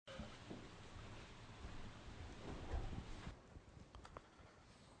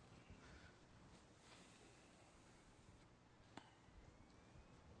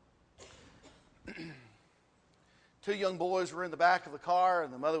Two young boys were in the back of the car,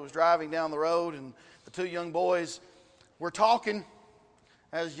 and the mother was driving down the road, and the two young boys were talking,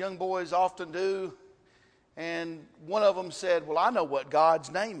 as young boys often do. And one of them said, "Well, I know what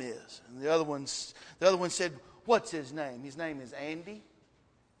God's name is." And the other one said, "What's his name?" "His name is Andy."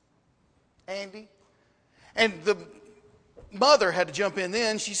 Andy. And the mother had to jump in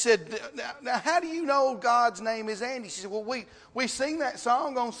then. She said, now how do you know God's name is Andy?" She said, "Well, we sing that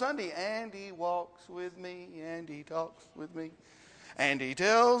song on Sunday. Andy walks with me, Andy talks with me, Andy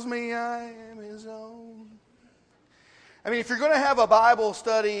tells me I am his own." I mean, if you're going to have a Bible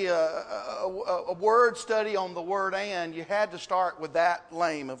study, a word study on the word "and," you had to start with that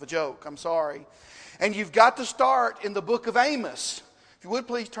lame of a joke. I'm sorry. And you've got to start in the book of Amos. If you would,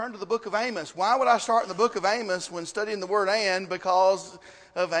 please turn to the book of Amos. Why would I start in the book of Amos when studying the word "and"? Because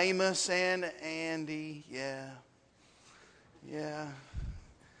of Amos and Andy. Yeah.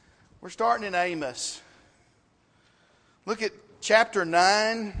 We're starting in Amos. Look at chapter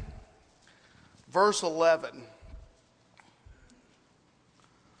 9, verse 11.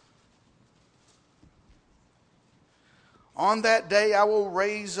 "On that day I will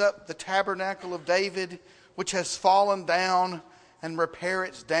raise up the tabernacle of David, which has fallen down, and repair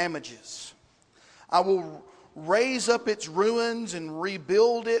its damages. I will raise up its ruins and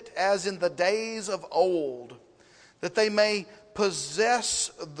rebuild it as in the days of old, that they may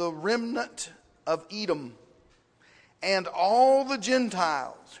possess the remnant of Edom, and all the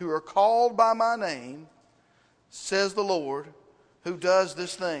Gentiles who are called by my name, says the Lord, who does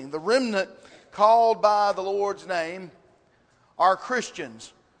this thing." The remnant called by the Lord's name are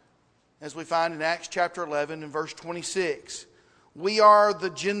Christians, as we find in Acts chapter 11 and verse 26. We are the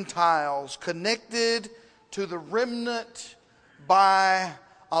Gentiles connected to the remnant by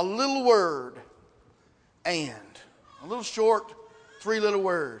a little word, "and." A little short, three-letter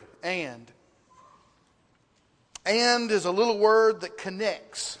word, "and." "And" is a little word that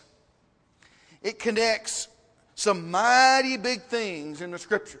connects. It connects some mighty big things in the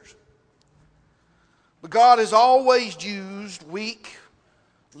Scriptures. But God has always used weak,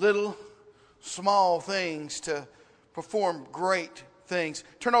 little, small things to perform great things.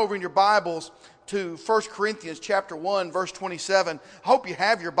 Turn over in your Bibles to 1 Corinthians chapter 1, verse 27. I hope you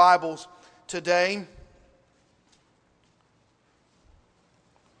have your Bibles today.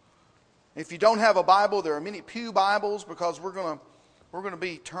 If you don't have a Bible, there are many pew Bibles, because we're going to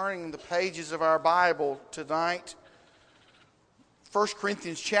be turning the pages of our Bible tonight. 1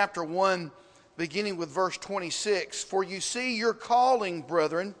 Corinthians chapter 1, beginning with verse 26. "For you see your calling,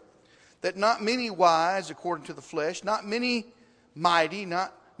 brethren, that not many wise according to the flesh, not many mighty,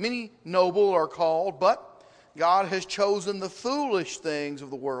 not many noble are called, but God has chosen the foolish things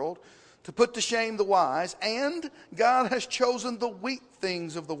of the world to put to shame the wise, and God has chosen the weak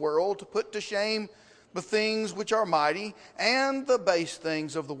things of the world to put to shame the things which are mighty, and the base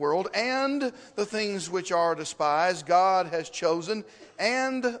things of the world, and the things which are despised, God has chosen,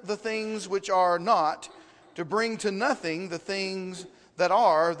 and the things which are not, to bring to nothing the things that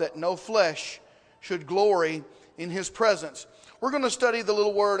are, that no flesh should glory in his presence." We're going to study the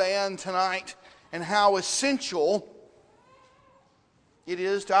little word "and" tonight, and how essential it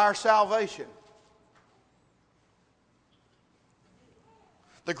is to our salvation.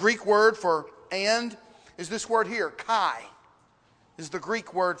 The Greek word for "and" is this word here, kai, is the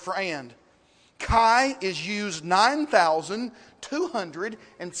Greek word for "and." Kai is used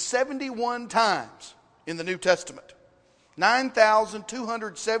 9,271 times in the New Testament.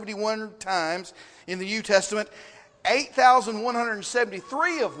 9,271 times in the New Testament,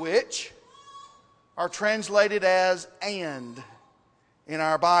 8,173 of which are translated as "and" in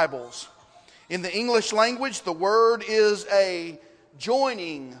our Bibles. In the English language, the word is a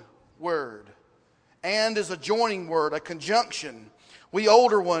joining word. "And" is a joining word, a conjunction. We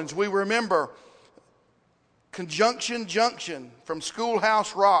older ones, we remember conjunction junction from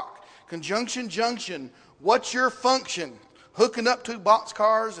Schoolhouse Rock. Conjunction junction, what's your function? Hooking up two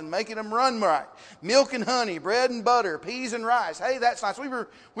boxcars and making them run right. Milk and honey, bread and butter, peas and rice. Hey, that's nice.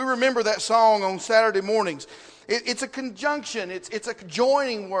 We remember that song on Saturday mornings. It's a conjunction. It's a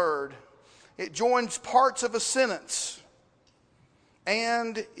joining word. It joins parts of a sentence.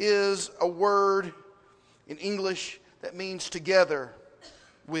 "And" is a word in English that means together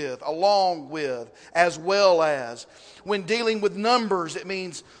with, along with, as well as. When dealing with numbers, it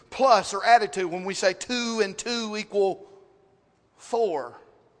means plus or added to. When we say 2 and 2 equal 4.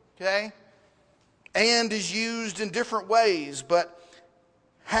 Okay? "And" is used in different ways, but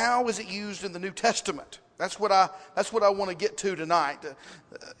how is it used in the New Testament? That's what I want to get to tonight.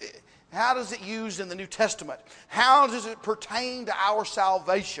 How does it used in the New Testament? How does it pertain to our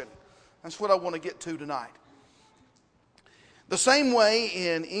salvation? That's what I want to get to tonight. The same way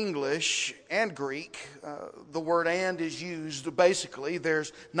in English and Greek, the word and is used basically.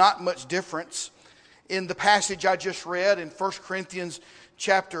 There's not much difference. In the passage I just read in 1 Corinthians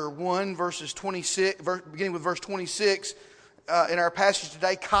chapter 1, beginning with verse 26, in our passage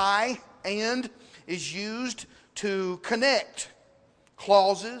today, kai, and, is used to connect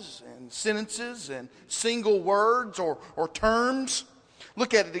clauses and sentences and single words or terms.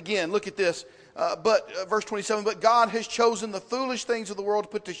 Look at it again. Look at this. Verse 27, but God has chosen the foolish things of the world to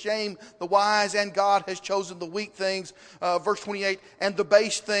put to shame the wise, and God has chosen the weak things. Verse 28, and the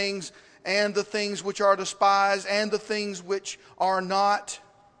base things, and the things which are despised, and the things which are not.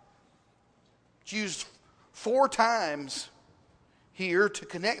 It's used 4 times here to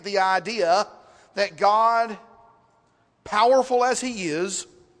connect the idea that God, powerful as He is,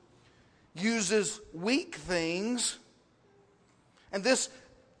 uses weak things. And this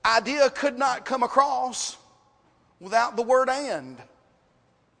idea could not come across without the word and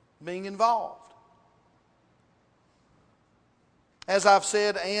being involved. As I've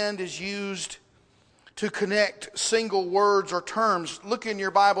said, and is used to connect single words or terms. Look in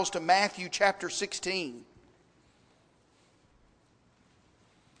your Bibles to Matthew chapter 16.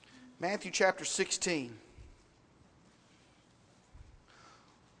 Matthew chapter 16.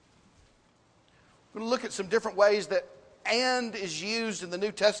 We're going to look at some different ways that and is used in the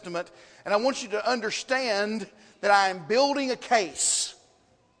New Testament, and I want you to understand that I am building a case.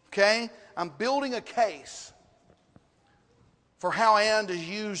 Okay? I'm building a case for how and is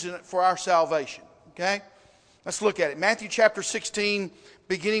used for our salvation. Okay? Let's look at it. Matthew chapter 16,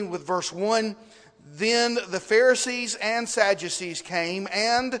 beginning with verse 1. Then the Pharisees and Sadducees came,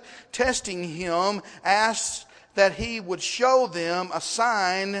 and testing him, asked that he would show them a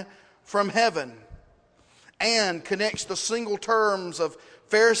sign from heaven. And connects the single terms of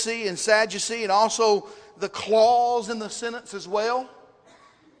Pharisee and Sadducee, and also the clause in the sentence as well.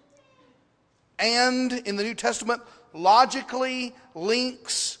 And in the New Testament logically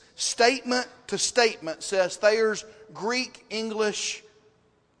links statement to statement, says Thayer's Greek English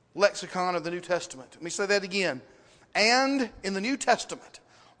lexicon of the New Testament. Let me say that again. And in the New Testament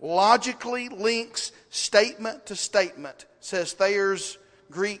logically links statement to statement, says Thayer's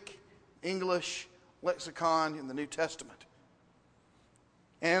Greek English lexicon in the New Testament.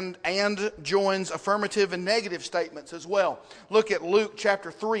 And joins affirmative and negative statements as well. Look at Luke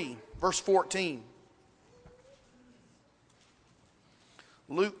chapter 3, verse 14.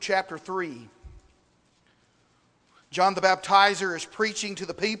 Luke chapter 3. John the Baptizer is preaching to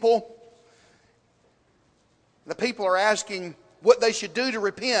the people. The people are asking what they should do to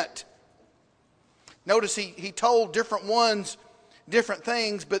repent. Notice he told different ones different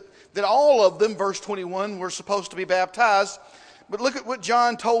things, but that all of them, verse 21, were supposed to be baptized. But look at what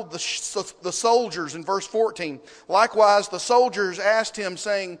John told the soldiers in verse 14. Likewise, the soldiers asked him,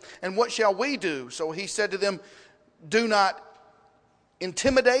 saying, and what shall we do? So he said to them, do not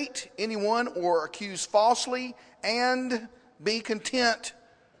intimidate anyone or accuse falsely, and be content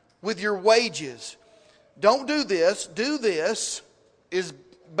with your wages. Don't do this. Do this is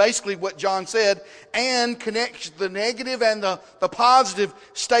basically what John said, and connects the negative and the positive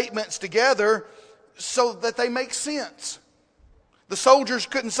statements together so that they make sense. The soldiers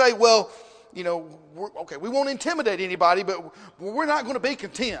couldn't say, well, we won't intimidate anybody, but we're not going to be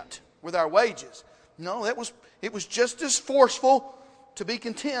content with our wages. No, it was just as forceful to be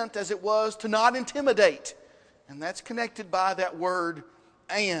content as it was to not intimidate. And that's connected by that word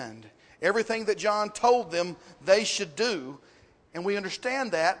and. Everything that John told them they should do. And we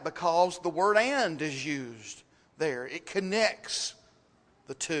understand that because the word and is used there. It connects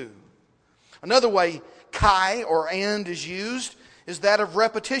the two. Another way kai or and is used is that of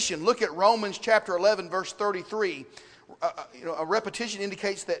repetition. Look at Romans chapter 11 verse 33. A repetition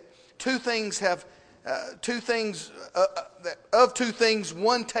indicates that two things,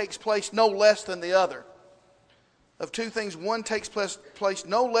 one takes place no less than the other. Of two things, one takes place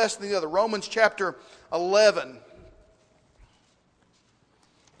no less than the other. Romans chapter 11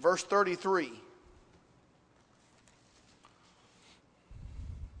 verse 33.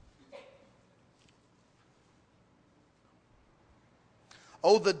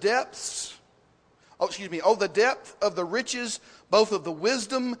 Oh, the depth of the riches, both of the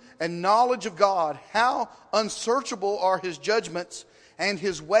wisdom and knowledge of God. How unsearchable are His judgments, and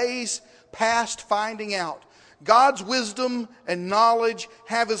His ways past finding out. God's wisdom and knowledge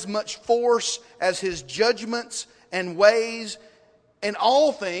have as much force as His judgments and ways, and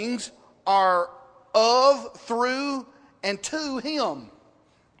all things are of, through, and to Him.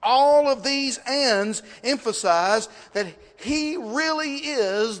 All of these ands emphasize that He really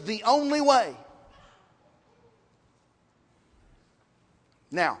is the only way.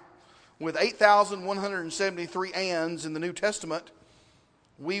 Now, with 8,173 ands in the New Testament,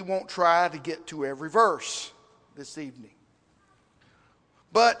 we won't try to get to every verse this evening.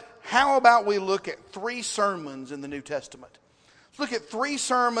 But how about we look at 3 sermons in the New Testament? Let's look at 3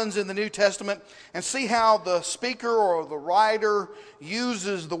 sermons in the New Testament and see how the speaker or the writer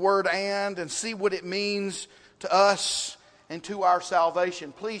uses the word and see what it means to us and to our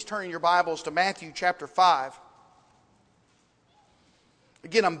salvation. Please turn your Bibles to Matthew chapter 5.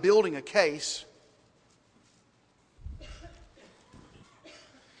 Again, I'm building a case.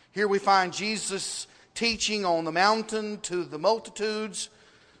 Here we find Jesus teaching on the mountain to the multitudes.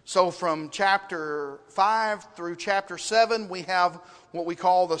 So from chapter 5 through chapter 7, we have what we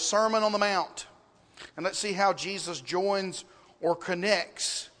call the Sermon on the Mount. And let's see how Jesus joins or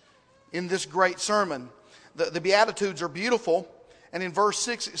connects in this great sermon. The Beatitudes are beautiful. And in verse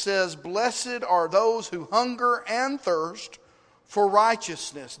 6 it says, "Blessed are those who hunger and thirst for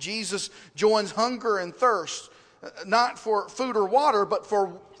righteousness." Jesus joins hunger and thirst, not for food or water, but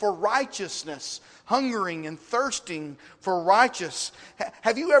for righteousness. Hungering and thirsting for righteous.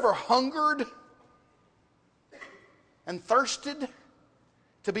 Have you ever hungered and thirsted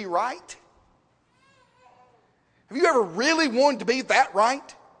to be right? Have you ever really wanted to be that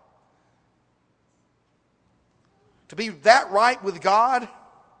right? To be that right with God?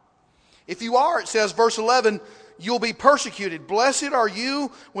 If you are, it says, verse 11, "You'll be persecuted. Blessed are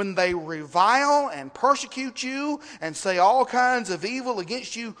you when they revile and persecute you and say all kinds of evil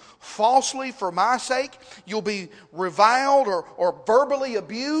against you falsely for my sake." You'll be reviled or verbally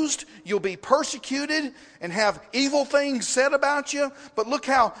abused. You'll be persecuted and have evil things said about you. But look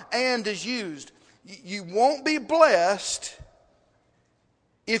how "and" is used. You won't be blessed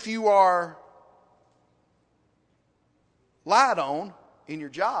if you are lied on in your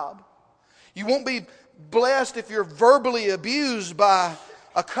job. You won't be blessed if you're verbally abused by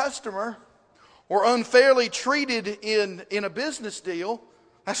a customer or unfairly treated in a business deal.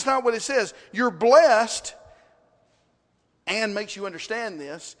 That's not what it says. You're blessed, and makes you understand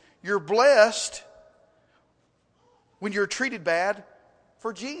this, you're blessed when you're treated bad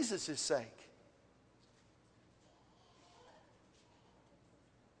for Jesus' sake.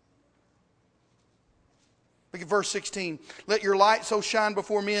 Look at verse 16. "Let your light so shine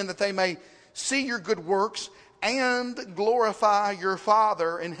before men that they may see your good works and glorify your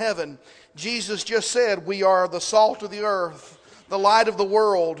Father in heaven." Jesus just said we are the salt of the earth, the light of the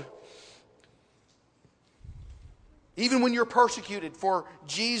world. Even when you're persecuted for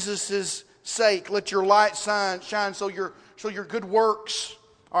Jesus' sake, let your light shine so your good works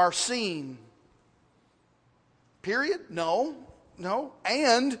are seen. Period? No.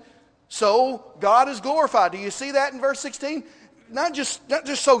 And so God is glorified. Do you see that in verse 16? Not just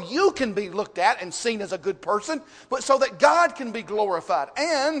so you can be looked at and seen as a good person, but so that God can be glorified.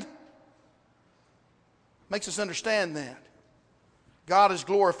 And makes us understand that God is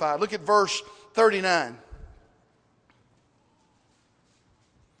glorified. Look at verse 39.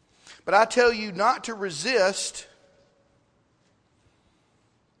 "But I tell you not to resist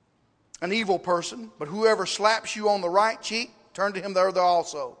an evil person, but whoever slaps you on the right cheek, turn to him the other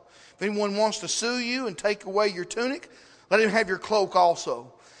also. If anyone wants to sue you and take away your tunic, let him have your cloak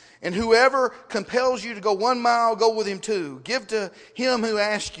also. And whoever compels you to go 1 mile, go with him 2. Give to him who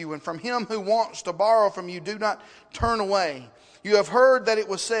asks you, and from him who wants to borrow from you, do not turn away. You have heard that it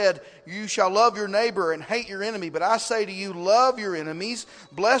was said, you shall love your neighbor and hate your enemy. But I say to you, love your enemies,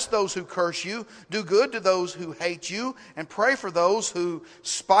 bless those who curse you, do good to those who hate you, and pray for those who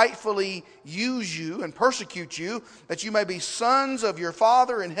spitefully use you and persecute you, that you may be sons of your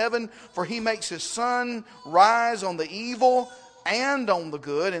Father in heaven. For he makes his sun rise on the evil and on the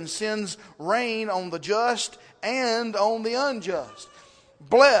good, and sends rain on the just and on the unjust."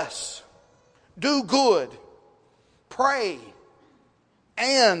 Bless, do good, pray,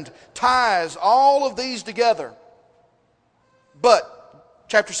 and ties all of these together. But,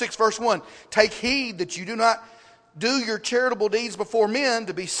 chapter 6, verse 1, "Take heed that you do not do your charitable deeds before men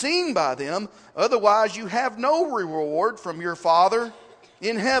to be seen by them, otherwise you have no reward from your Father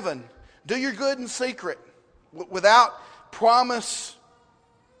in heaven." Do your good in secret, without promise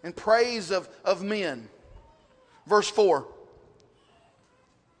and praise of men. Verse 4,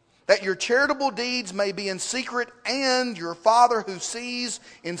 "That your charitable deeds may be in secret, and your Father who sees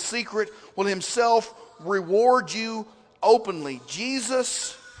in secret will himself reward you openly."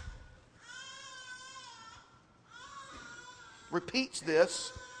 Jesus repeats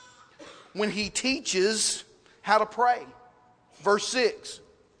this when he teaches how to pray. Verse 6,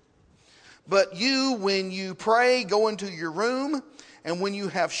 "But you, when you pray, go into your room, and when you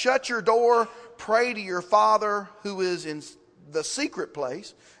have shut your door, pray to your Father who is in the secret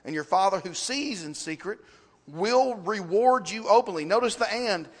place, and your Father who sees in secret will reward you openly. Notice the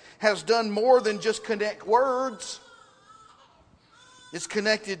 "and" has done more than just connect words. It's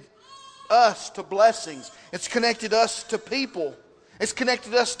connected us to blessings. It's connected us to people. It's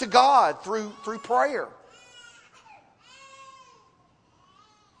connected us to God through prayer.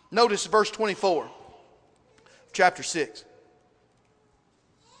 Notice verse 24, chapter 6.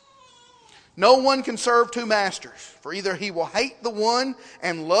 No one can serve two masters, for either he will hate the one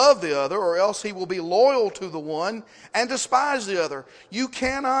and love the other, or else he will be loyal to the one and despise the other. You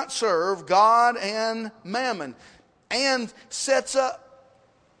cannot serve God and mammon. And sets us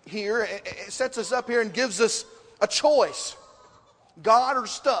up here and gives us a choice. God or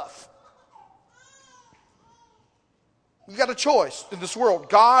stuff. You got a choice in this world,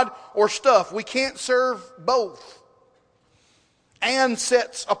 God or stuff. We can't serve both. And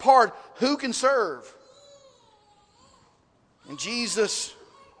sets apart who can serve. And Jesus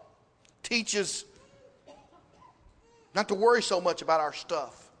teaches not to worry so much about our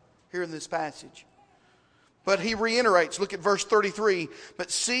stuff here in this passage. But he reiterates, look at verse 33, but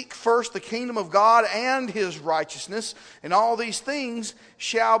seek first the kingdom of God and his righteousness, and all these things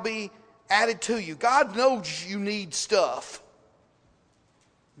shall be added to you. God knows you need stuff.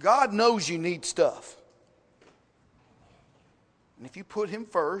 God knows you need stuff. And if you put him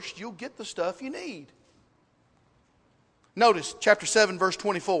first, you'll get the stuff you need. Notice chapter 7, verse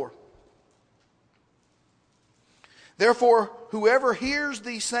 24. Therefore, whoever hears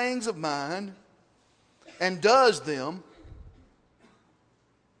these sayings of mine and does them,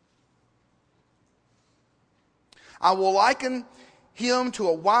 I will liken him to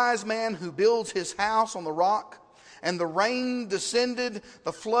a wise man who builds his house on the rock. And the rain descended,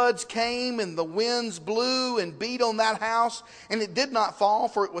 the floods came, and the winds blew and beat on that house, and it did not fall,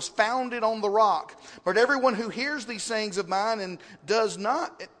 for it was founded on the rock. But everyone who hears these sayings of mine and does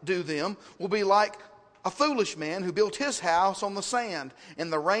not do them will be like a foolish man who built his house on the sand.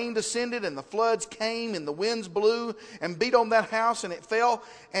 And the rain descended, and the floods came, and the winds blew and beat on that house, and it fell,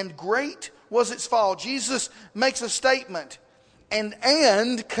 and great was its fall. Jesus makes a statement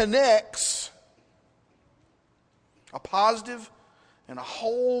and connects a positive and a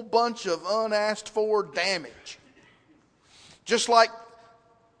whole bunch of unasked for damage. Just like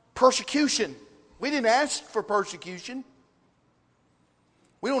persecution. We didn't ask for persecution.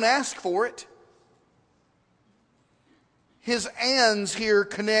 We don't ask for it. His ands here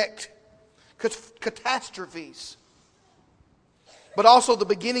connect catastrophes. But also the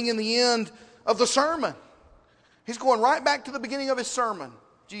beginning and the end of the sermon. He's going right back to the beginning of his sermon,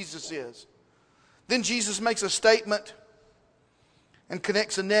 Jesus is. Then Jesus makes a statement and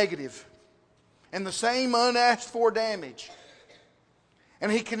connects a negative and the same unasked for damage. And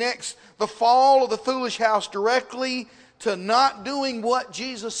he connects the fall of the foolish house directly to not doing what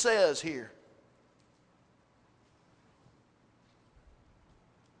Jesus says here.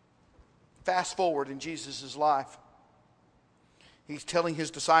 Fast forward in Jesus' life. He's telling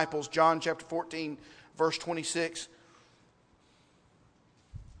his disciples, John chapter 14, verse 26,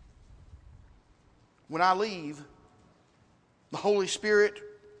 when I leave, the Holy Spirit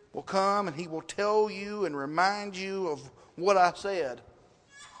will come and he will tell you and remind you of what I said.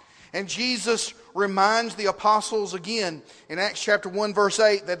 And Jesus reminds the apostles again in Acts chapter 1 verse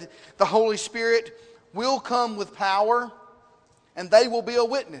 8 that the Holy Spirit will come with power and they will be a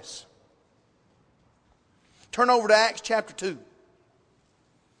witness. Turn over to Acts chapter 2.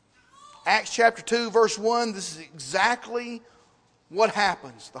 Acts chapter 2 verse 1, this is exactly what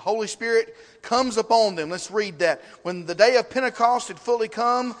happens. The Holy Spirit comes upon them. Let's read that. When the day of Pentecost had fully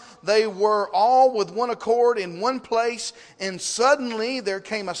come, they were all with one accord in one place, and suddenly there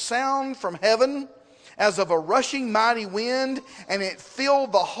came a sound from heaven as of a rushing mighty wind, and it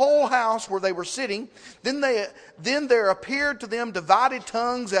filled the whole house where they were sitting. Then there appeared to them divided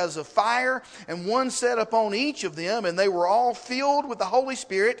tongues as of fire, and one sat upon each of them, and they were all filled with the Holy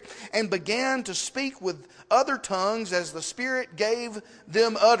Spirit, and began to speak with other tongues as the Spirit gave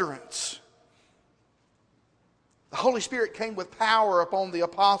them utterance. The Holy Spirit came with power upon the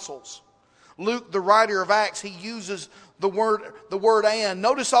apostles. Luke, the writer of Acts, he uses the word and.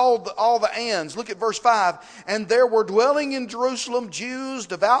 Notice all the ands. Look at verse 5. And there were dwelling in Jerusalem Jews,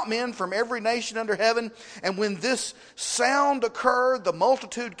 devout men from every nation under heaven. And when this sound occurred, the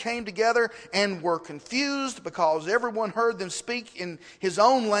multitude came together and were confused because everyone heard them speak in his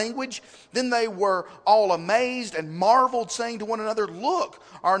own language. Then they were all amazed and marveled, saying to one another, Look,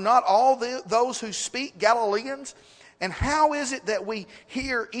 are not all those who speak Galileans? And how is it that we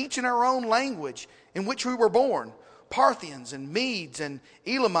hear each in our own language in which we were born? Parthians and Medes and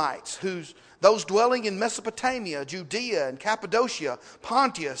Elamites, those dwelling in Mesopotamia, Judea and Cappadocia,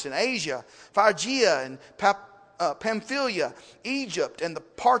 Pontus and Asia, Phrygia and Pamphylia, Egypt and the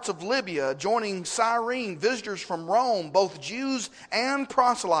parts of Libya, joining Cyrene, visitors from Rome, both Jews and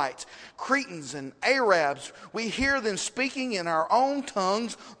proselytes, Cretans and Arabs. We hear them speaking in our own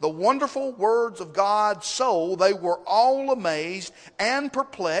tongues the wonderful words of God. So they were all amazed and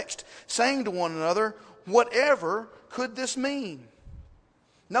perplexed, saying to one another, whatever could this mean?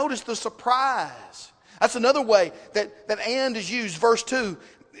 Notice the surprise. That's another way that and is used. Verse 2.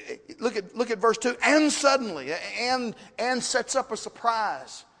 Look at verse 2. And suddenly, and sets up a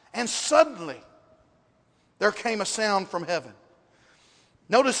surprise. And suddenly, there came a sound from heaven.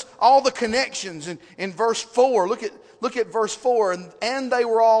 Notice all the connections in verse 4. Look at verse 4. And they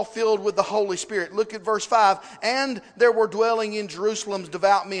were all filled with the Holy Spirit. Look at verse 5. And there were dwelling in Jerusalem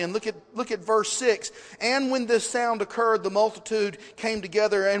devout men. Look at verse 6. And when this sound occurred, the multitude came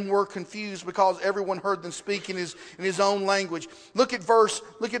together and were confused, because everyone heard them speak in his own language. Look at verse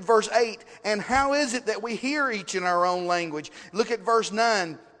 8. And how is it that we hear each in our own language? Look at verse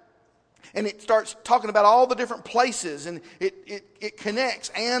 9. And it starts talking about all the different places, and it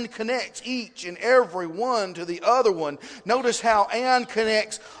connects each and every one to the other one. Notice how and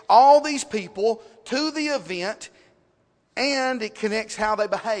connects all these people to the event, and it connects how they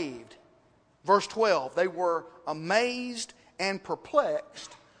behaved. Verse 12, they were amazed and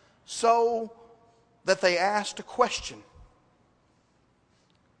perplexed, so that they asked a question.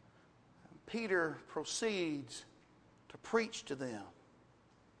 Peter proceeds to preach to them.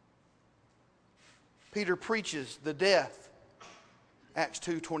 Peter preaches the death, Acts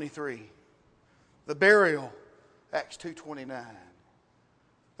 2:23. The burial, Acts 2:29.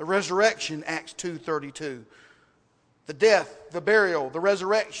 The resurrection, Acts 2:32. The death, the burial, the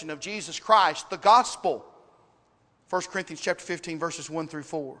resurrection of Jesus Christ, the gospel, 1 Corinthians chapter 15, verses 1 through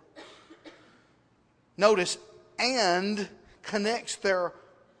 4. Notice, and connects their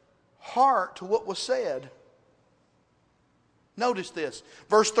heart to what was said. Notice this,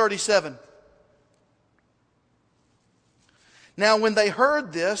 verse 37. Now when they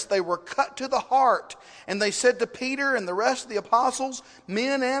heard this, they were cut to the heart, and they said to Peter and the rest of the apostles,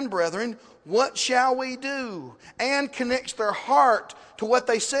 men and brethren, what shall we do? And connects their heart to what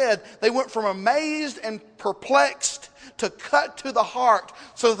they said. They went from amazed and perplexed to cut to the heart.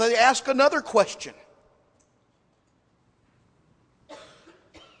 So they ask another question.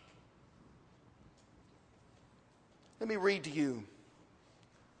 Let me read to you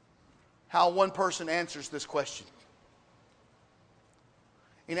how one person answers this question.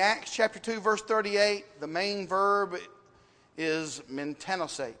 In Acts chapter 2, verse 38, the main verb is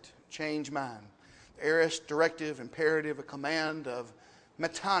mentanosate, change mind. The aorist, directive, imperative, a command of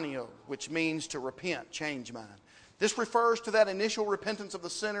metanio, which means to repent, change mind. This refers to that initial repentance of the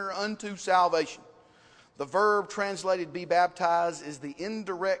sinner unto salvation. The verb translated be baptized is the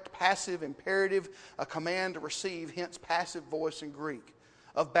indirect passive imperative, a command to receive, hence passive voice in Greek,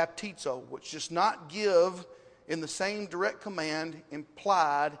 of baptizo, which does not give in the same direct command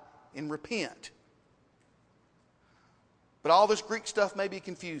implied in repent. But all this Greek stuff may be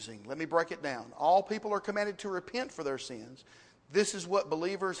confusing. Let me break it down. All people are commanded to repent for their sins. This is what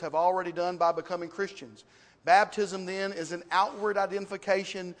believers have already done by becoming Christians. Baptism then is an outward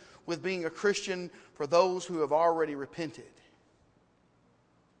identification with being a Christian for those who have already repented.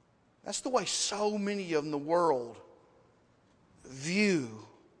 That's the way so many of the world view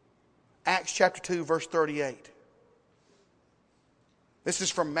Acts chapter 2, verse 38. This is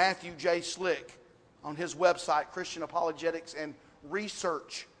from Matthew J. Slick on his website, Christian Apologetics and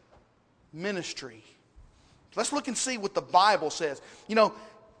Research Ministry. Let's look and see what the Bible says. You know,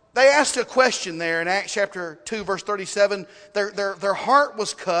 they asked a question there in Acts chapter 2, verse 37. Their heart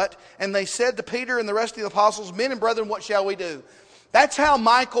was cut, and they said to Peter and the rest of the apostles, men and brethren, what shall we do? That's how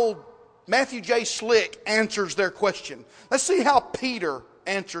Matthew J. Slick answers their question. Let's see how Peter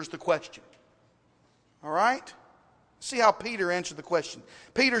answers the question. All right? See how Peter answered the question.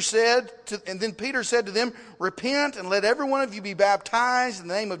 Peter said to them, repent and let every one of you be baptized in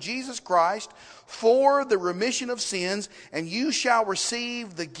the name of Jesus Christ for the remission of sins, and you shall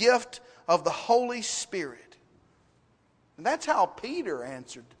receive the gift of the Holy Spirit. And that's how Peter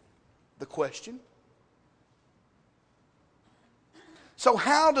answered the question. So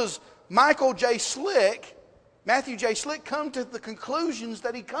how does Matthew J. Slick come to the conclusions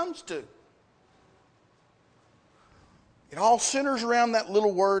that he comes to? It all centers around that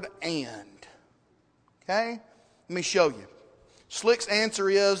little word and. Okay? Let me show you. Slick's answer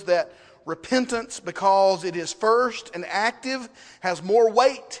is that repentance, because it is first and active, has more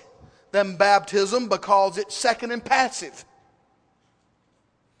weight than baptism because it's second and passive.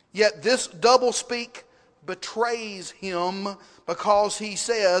 Yet this doublespeak betrays him because he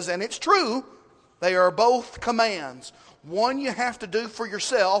says, and it's true, they are both commands. One you have to do for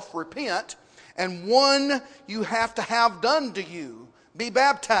yourself, repent, and one you have to have done to you, be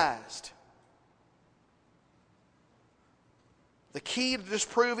baptized. The key to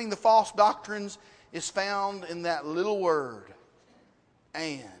disproving the false doctrines is found in that little word,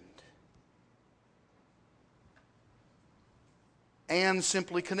 and. And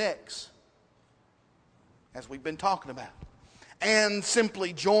simply connects, as we've been talking about. And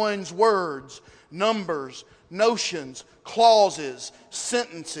simply joins words, numbers, notions, clauses,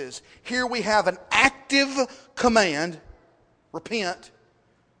 sentences. Here we have an active command, repent,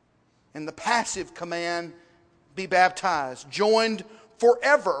 and the passive command, be baptized, joined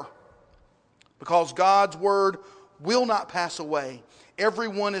forever, because God's word will not pass away.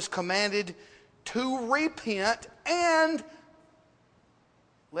 Everyone is commanded to repent and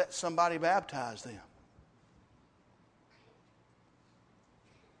let somebody baptize them.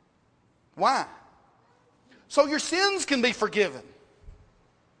 Why? So your sins can be forgiven.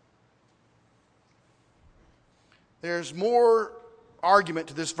 There's more argument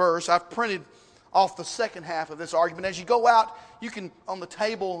to this verse. I've printed off the second half of this argument. As you go out, you can, on the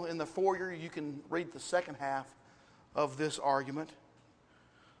table in the foyer, you can read the second half of this argument.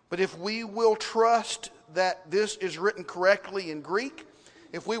 But if we will trust that this is written correctly in Greek,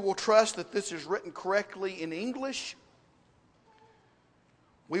 if we will trust that this is written correctly in English,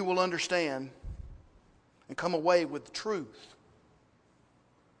 we will understand and come away with the truth.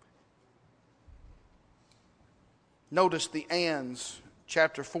 Notice the ands,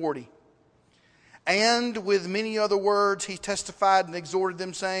 chapter 40. And with many other words he testified and exhorted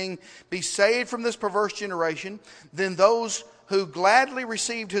them, saying, be saved from this perverse generation. Then those who gladly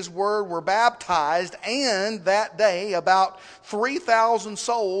received his word were baptized, and that day about 3,000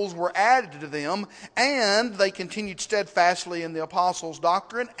 souls were added to them, and they continued steadfastly in the apostles'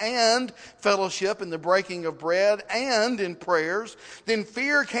 doctrine and fellowship, in the breaking of bread and in prayers. Then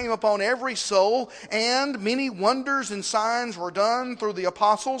fear came upon every soul, and many wonders and signs were done through the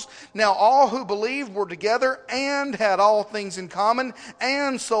apostles. Now all who believed were together and had all things in common,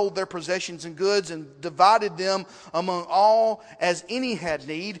 and sold their possessions and goods and divided them among all as any had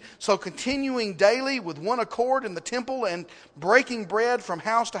need. So continuing daily with one accord in the temple and breaking bread from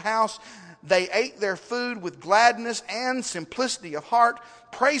house to house, they ate their food with gladness and simplicity of heart,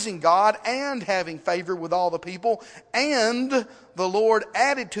 praising God and having favor with all the people. And the Lord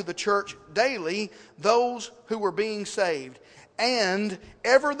added to the church daily those who were being saved. And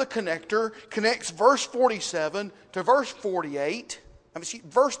ever the connector connects verse 47 to verse 48.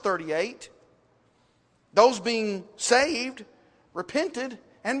 Verse 38. Those being saved, repented,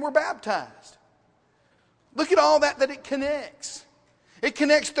 and were baptized. Look at all that it connects. It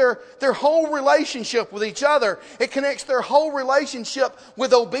connects their whole relationship with each other. It connects their whole relationship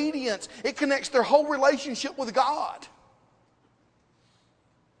with obedience. It connects their whole relationship with God.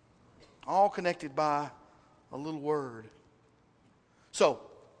 All connected by a little word. So,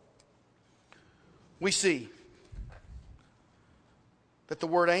 we see that the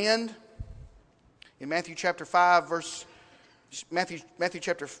word and in Matthew chapter 5,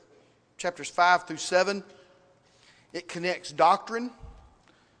 chapters 5 through 7, it connects doctrine.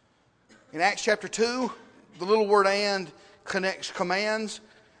 In Acts chapter 2, the little word and connects commands.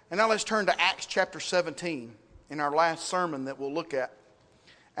 And now let's turn to Acts chapter 17 in our last sermon that we'll look at.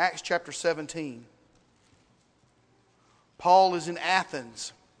 Acts chapter 17. Paul is in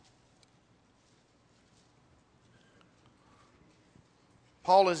Athens.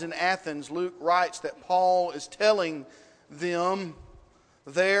 Paul is in Athens. Luke writes that Paul is telling them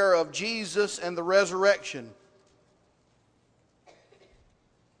there of Jesus and the resurrection.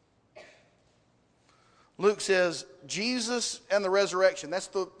 Luke says, Jesus and the resurrection. That's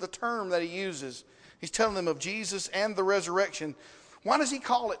the term that he uses. He's telling them of Jesus and the resurrection. Why does he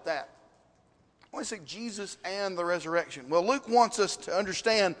call it that? Why does he say Jesus and the resurrection? Well, Luke wants us to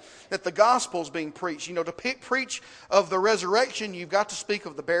understand that the gospel is being preached. You know, to preach of the resurrection, you've got to speak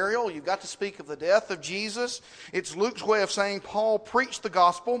of the burial. You've got to speak of the death of Jesus. It's Luke's way of saying Paul preached the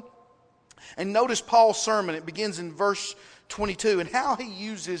gospel. And notice Paul's sermon. It begins in verse 22, and how he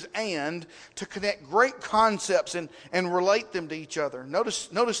uses and to connect great concepts and relate them to each other. Notice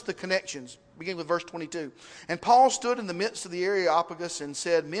the connections. Begin with verse 22. And Paul stood in the midst of the Areopagus and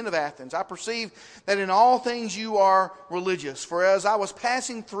said, Men of Athens, I perceive that in all things you are religious. For as I was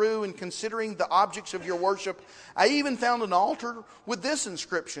passing through and considering the objects of your worship, I even found an altar with this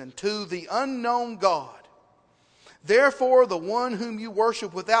inscription, To the unknown God. Therefore, the one whom you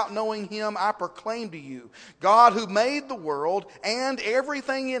worship without knowing him, I proclaim to you, God who made the world and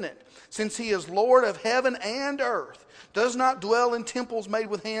everything in it, since he is Lord of heaven and earth, does not dwell in temples made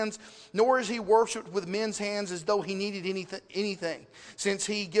with hands, nor is he worshipped with men's hands as though he needed anything, since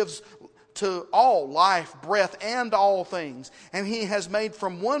he gives to all life, breath, and all things. And he has made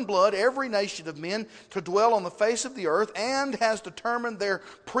from one blood every nation of men to dwell on the face of the earth, and has determined their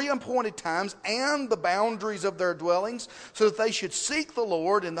pre-appointed times and the boundaries of their dwellings, so that they should seek the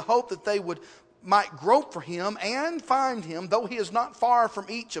Lord in the hope that they might grope for him and find him, though he is not far from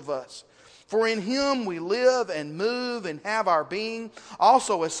each of us. For in him we live and move and have our being.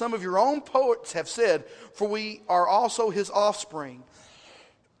 Also, as some of your own poets have said, for we are also his offspring.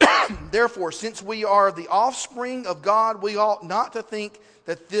 Therefore, since we are the offspring of God, we ought not to think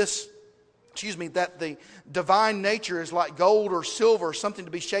that that the divine nature is like gold or silver, something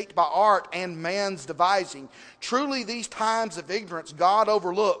to be shaped by art and man's devising. Truly, these times of ignorance God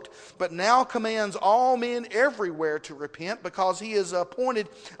overlooked, but now commands all men everywhere to repent, because he has appointed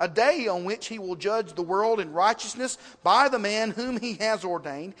a day on which he will judge the world in righteousness by the man whom he has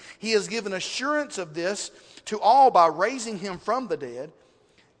ordained. He has given assurance of this to all by raising him from the dead.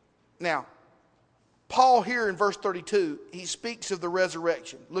 Now, Paul here in verse 32, he speaks of the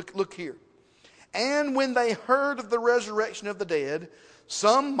resurrection. Look here. And when they heard of the resurrection of the dead,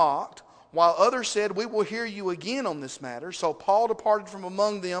 some mocked, while others said, we will hear you again on this matter. So Paul departed from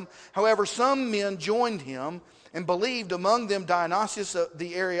among them. However, some men joined him and believed, among them Dionysius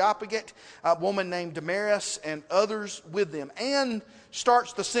the Areopagite, a woman named Damaris, and others with them. And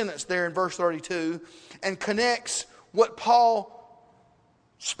starts the sentence there in verse 32 and connects what Paul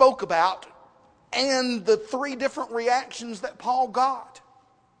spoke about and the three different reactions that Paul got.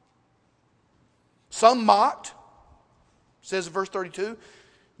 Some mocked, says in verse 32.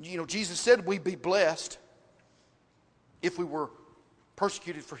 Jesus said we'd be blessed if we were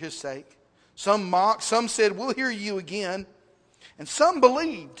persecuted for his sake. Some mocked, some said we'll hear you again, and some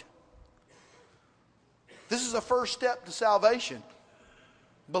believed. This is a first step to salvation,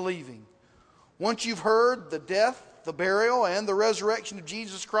 believing. Once you've heard the death, the burial, and the resurrection of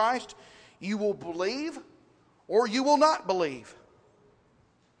Jesus Christ, you will believe or you will not believe.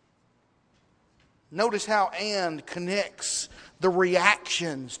 Notice how "and" connects the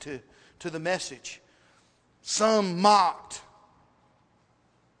reactions to the message. Some mocked.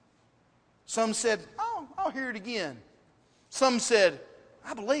 Some said, oh, I'll hear it again. Some said,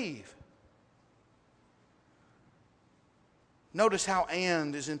 I believe. Notice how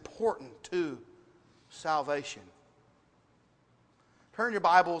 "and" is important to salvation. Turn your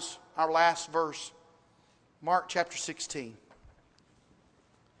Bibles, our last verse, Mark chapter 16.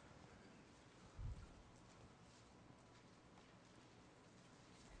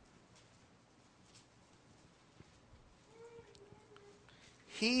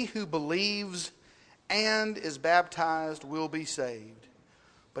 He who believes and is baptized will be saved,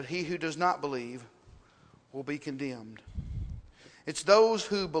 but he who does not believe will be condemned. It's those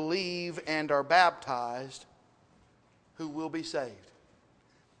who believe and are baptized who will be saved.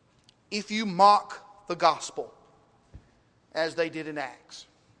 If you mock the gospel, as they did in Acts,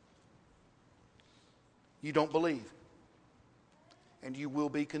 you don't believe, and you will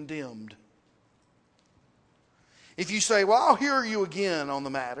be condemned. If you say, well, I'll hear you again on the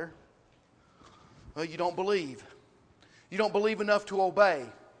matter, well, you don't believe. You don't believe enough to obey.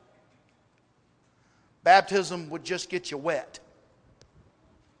 Baptism would just get you wet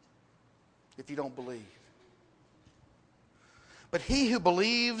if you don't believe. But he who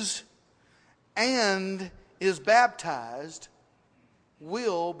believes and is baptized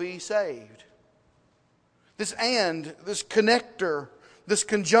will be saved. This "and," this connector, this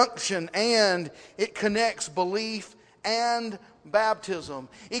conjunction, and it connects belief and baptism.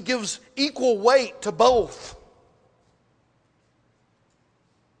 It gives equal weight to both.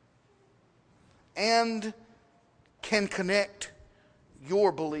 And can connect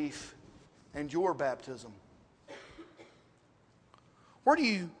your belief and your baptism. Where do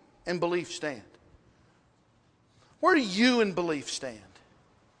you and belief stand? Where do you and belief stand?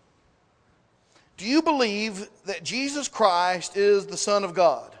 Do you believe that Jesus Christ is the Son of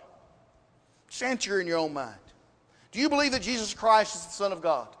God? Just answer in your own mind. Do you believe that Jesus Christ is the Son of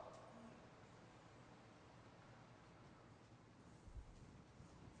God?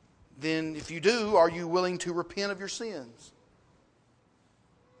 Then if you do, are you willing to repent of your sins?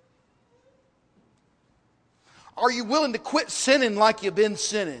 Are you willing to quit sinning like you've been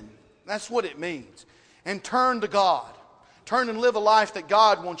sinning? That's what it means. And turn to God. Turn and live a life that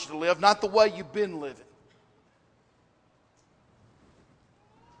God wants you to live, not the way you've been living.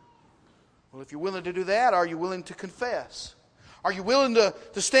 Well, if you're willing to do that, are you willing to confess? Are you willing to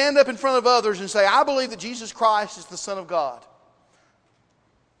stand up in front of others and say, I believe that Jesus Christ is the Son of God?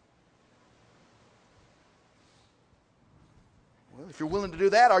 Well, if you're willing to do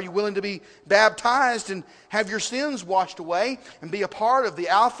that, are you willing to be baptized and have your sins washed away and be a part of the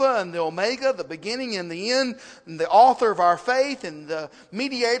Alpha and the Omega, the beginning and the end, and the author of our faith and the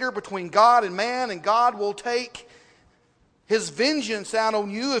mediator between God and man, and God will take His vengeance out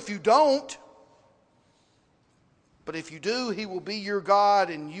on you if you don't. But if you do, He will be your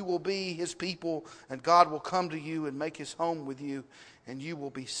God and you will be His people, and God will come to you and make His home with you, and you will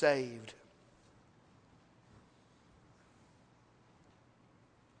be saved.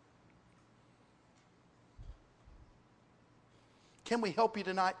 Can we help you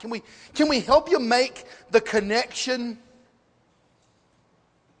tonight? Can we help you make the connection?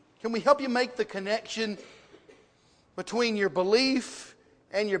 Can we help you make the connection between your belief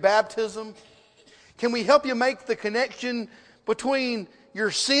and your baptism? Can we help you make the connection between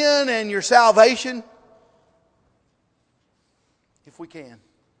your sin and your salvation? If we can,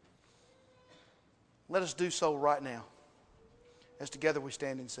 let us do so right now as together we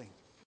stand and sing.